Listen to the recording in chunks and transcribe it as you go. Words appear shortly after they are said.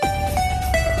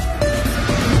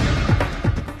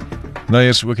Nou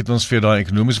eers ook het ons vir daai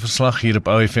ekonomiese verslag hier op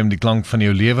OFM die klank van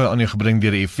jou lewe aan jou gebring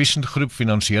deur die Efficient Groep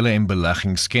finansiële en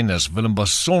beleggingskenners Willem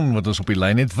Basson wat ons op die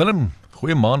lyn het. Willem,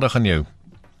 goeie maandag aan jou.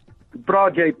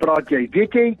 Praat jy.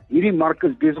 Weet jy, hierdie mark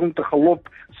is besig om te galop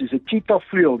soos 'n cheetah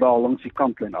vleuel daar langs die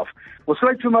kantlyn af. Ons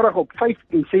sluit vanmiddag op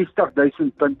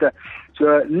 65.000 punte,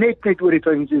 so net oor die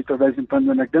 65.000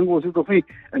 punte, en ek dink ons het nog nie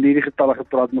in hierdie getalle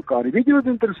gepraat mekaar. Weet jy wat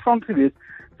interessant geweest,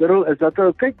 Cyril, is dat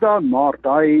kyk daar in Maart,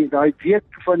 daai week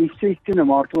van die 16de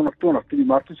Maart 2020, toe die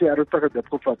mark so ernstig dit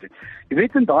gevat het. Jy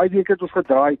weet, in daai week het ons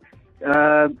gedraai,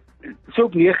 so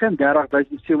op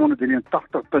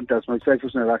 39.783 punte as my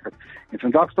syfers nou reg is. En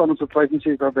vandag staan ons op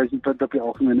 65.000 punte op die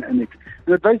algemene indeks.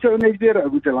 En dit wys jou net weer,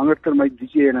 ek moet 'n langer termyn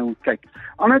visie en nou moet kyk.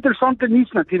 Ander interessante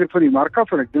nuus natuurlik van die mark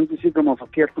af, en ek dink dit is seker maar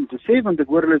verkeerd om te sê, want ek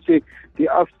hoor hulle sê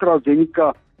die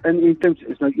AstraZeneca inentings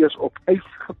is nou eers op ys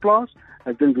geplaas.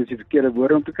 Ek dink dis die verkeerde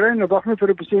woord om te kry, en nou wag net vir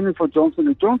 'n besending van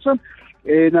Johnson & Johnson.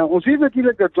 En ons weet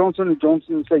natuurlik dat Johnson &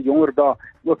 Johnson in sy jonger dae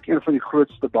ook een van die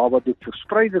grootste babadoek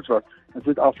verspreiders was in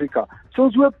Suid-Afrika. So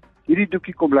ons hoop hierdie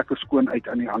doekie kom lekker skoon uit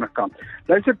aan die ander kant.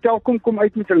 Luister, Telkom kom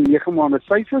uit met hulle 9 maande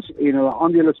syfers en hulle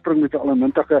aandele spring met 'n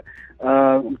allemintige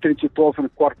omtrent so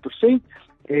 12.25%.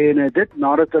 En dit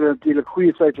nadat hulle natuurlik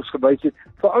goeie syfers gewys het,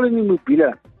 veral in die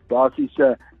mobiele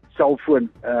basiese selfoon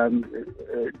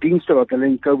dienste wat hulle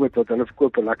in COVID wat hulle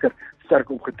verkoop lekker sterk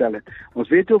opgetel het. Ons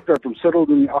weet ook dat Cyril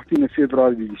doen die 18de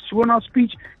Februarie die Sona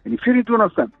speech en die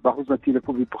 24ste wag ons natuurlik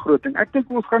op die begroting. Ek dink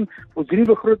ons gaan ons hierdie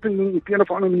begroting op 'n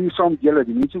of ander manier saam deel.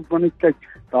 Die mense moet net kyk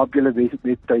daar op julle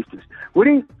webwerf tuis is.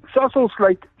 Hoorie, Sasol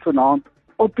sluit vanaand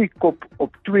op die kop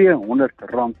op R200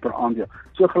 per aandeel.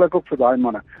 So gelukkig vir daai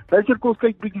manne. Luister, kom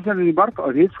kyk bietjie na die mark,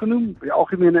 alreeds genoem, die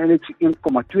algemene indeks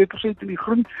 1,2% in die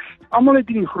groen. Almal het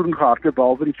in die groen gehardloop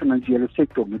behalwe die finansiële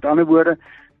sektor. Met ander woorde,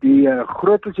 die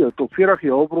grootes jou top 40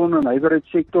 hulpbronne en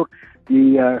nywerheidssektor,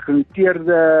 die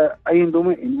genoteerde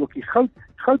eiendomme en ook die goud.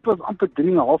 Goud was amper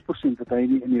 3,5% wat hy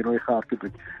in die rooi gehardloop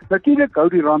het. Natuurlik hou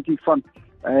die rand hiervan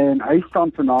en hy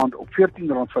staan vanaand op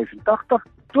R14.85.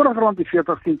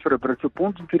 R20.40 vir 'n Britse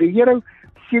pond en vir die euro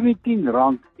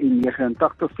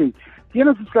R17.89. Die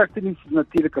enigste slegte nuus is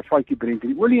natuurlik 'n vatjie Brent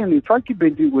olie, en die vatjie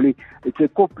Brent olie het sy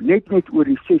kop net oor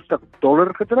die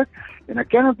 $60 gedruk, en ek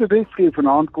kan op die bes gee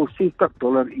vanaand kos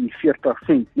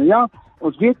 $60.40. Nou ja,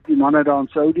 ons weet die manne daar in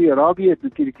Saudi-Arabië het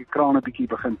natuurlik die kraan 'n bietjie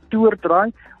begin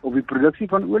toerdraai op die produksie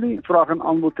van olie, vraag en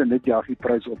aanbod, en dit jaag die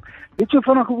prys op. Net so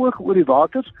vinnig oog oor die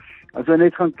waters. As jy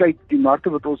net gaan kyk, die markte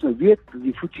wat ons nou weet,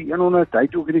 die FTSE 100, hy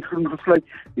het ook in die groen gesluit,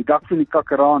 die DAX en die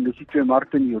Kakeraan, dis die twee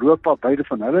markte in Europa, beide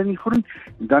van hulle in die groen,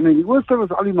 en dan in die ooste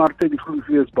was al die markte in die groen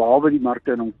gewees, behalwe die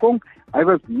markte in Hong Kong, hy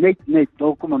was net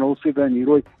 0,07 in die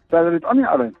rooi, verder het aan die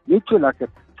alle, net so lekker,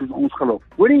 soos ons geloop.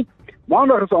 Hoorie,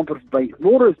 maandag is amper verby,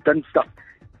 môre is Dinsdag,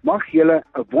 mag julle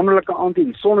 'n wonderlike aand hê,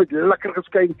 die son het lekker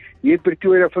geskyn, hier in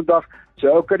Pretoria vandag, so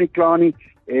ou kan nie kla nie.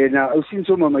 En ou sien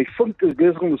sommer my vink is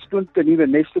besig om 'n splinte nuwe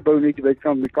nes te bou net by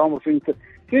die kamervenster.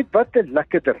 Kyk wat 'n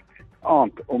lekkerder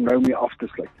aand om nou mee af te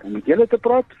sluit. Om met julle te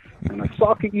praat en 'n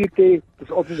sake hier te hê,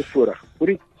 is altyd 'n voorreg.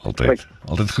 Hoorie.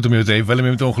 Altyd goed om jou te hê. Willem,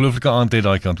 jy moet 'n ongelooflike aand hê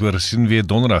daai kant. Hoor, sien weer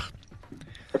donderdag.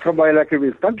 Dit gaan baie lekker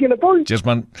wees. Dankie julle, Paul. Cheers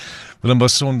man. Willem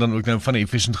Basson dan ook nou van die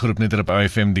Efficient Groep net op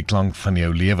OFM die klank van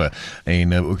jou lewe,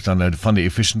 en ook dan nou van die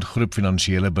Efficient Groep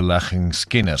finansiële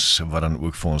beleggingskenners wat dan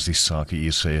ook vir ons die sake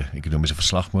hier se ekonomiese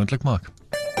verslag moontlik maak.